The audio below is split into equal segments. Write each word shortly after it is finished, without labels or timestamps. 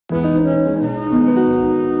I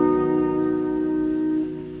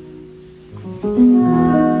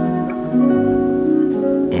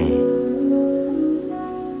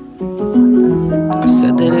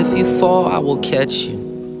said that if you fall, I will catch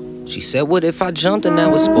you. She said, what if I jumped and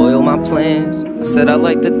that would spoil my plans? I said, I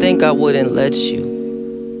like to think I wouldn't let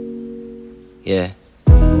you. Yeah.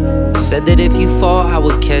 I said that if you fall, I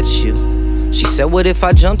would catch you. She said, what if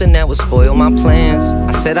I jumped and that would spoil my plans?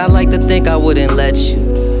 I said, I like to think I wouldn't let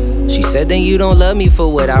you. She said, then you don't love me for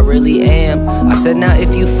what I really am. I said, now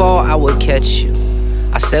if you fall, I would catch you.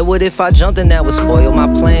 I said, what if I jumped and that would spoil my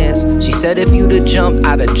plans? She said, if you'd have jumped,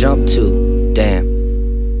 I'd have jumped too. Damn.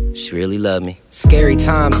 She really loved me. Scary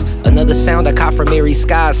times, another sound I caught from Eery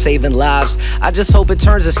Skies, saving lives. I just hope it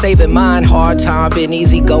turns to saving mine. Hard time, been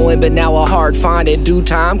easy going, but now a hard find. In due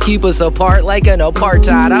time, keep us apart like an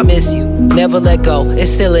apartheid. I miss you, never let go,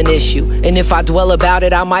 it's still an issue. And if I dwell about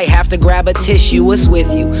it, I might have to grab a tissue. What's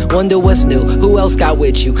with you? Wonder what's new, who else got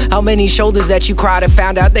with you? How many shoulders that you cried and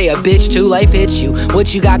found out they a bitch too? Life hits you,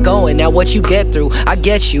 what you got going, now what you get through. I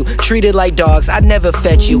get you, treated like dogs, I never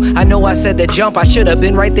fetch you. I know I said to jump, I should have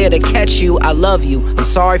been right there to catch you. I love you, I'm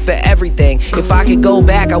sorry for everything. If I could go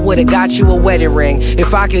back, I would've got you a wedding ring.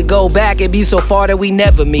 If I could go back, it'd be so far that we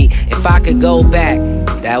never meet. If I could go back,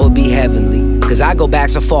 that would be heavenly. Cause I go back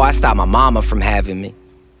so far, I stopped my mama from having me.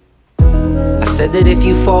 I said that if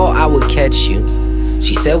you fall, I would catch you.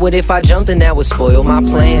 She said, what if I jumped and that would spoil my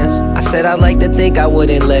plans? I said, I like to think I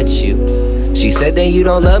wouldn't let you. She said, then you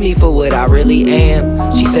don't love me for what I really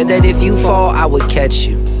am. She said that if you fall, I would catch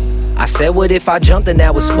you. I said, what if I jumped and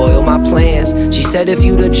that would spoil my plans? She said, if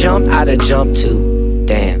you'd have jumped, I'd have jumped too.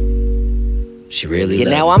 Damn. She really loved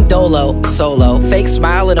me. Now I'm dolo, solo, fake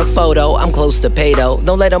smile in a photo. I'm close to pay-doh.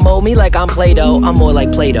 Don't let them mold me like I'm Play-Doh. I'm more like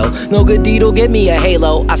Play-Doh. No good deed'll get me a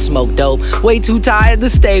halo. I smoke dope, way too tired to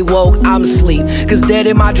stay woke. I'm asleep, cause dead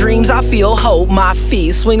in my dreams I feel hope. My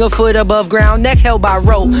feet swing a foot above ground, neck held by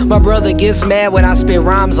rope. My brother gets mad when I spit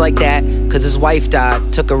rhymes like that, cause his wife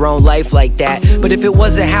died, took her own life like that. But if it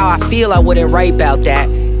wasn't how I feel, I wouldn't write about that.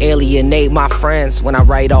 Alienate my friends when I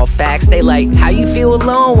write all facts. They like, how you feel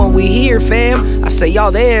alone when we here, fam? I say,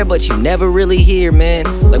 y'all there, but you never really here,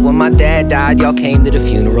 man. Like when my dad died, y'all came to the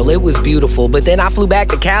funeral. It was beautiful, but then I flew back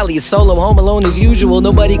to Cali, solo, home alone as usual.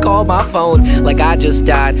 Nobody called my phone, like I just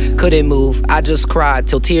died. Couldn't move, I just cried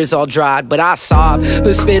till tears all dried. But I sobbed,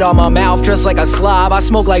 the spit on my mouth, dressed like a slob. I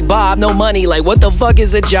smoke like Bob, no money, like what the fuck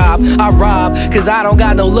is a job? I rob, cause I don't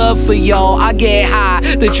got no love for y'all. I get high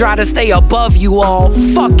to try to stay above you all.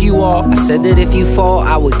 Fuck you all. I said that if you fall,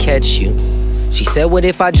 I would catch you. She said, what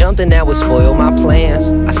if I jumped and that would spoil my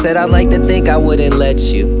plans? I said, I like to think I wouldn't let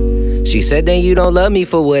you. She said, then you don't love me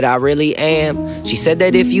for what I really am. She said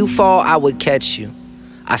that if you fall, I would catch you.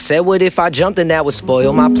 I said, what if I jumped and that would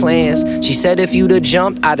spoil my plans? She said, if you'd have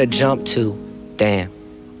jumped, I'd have jumped too. Damn.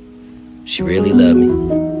 She really loved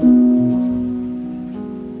me.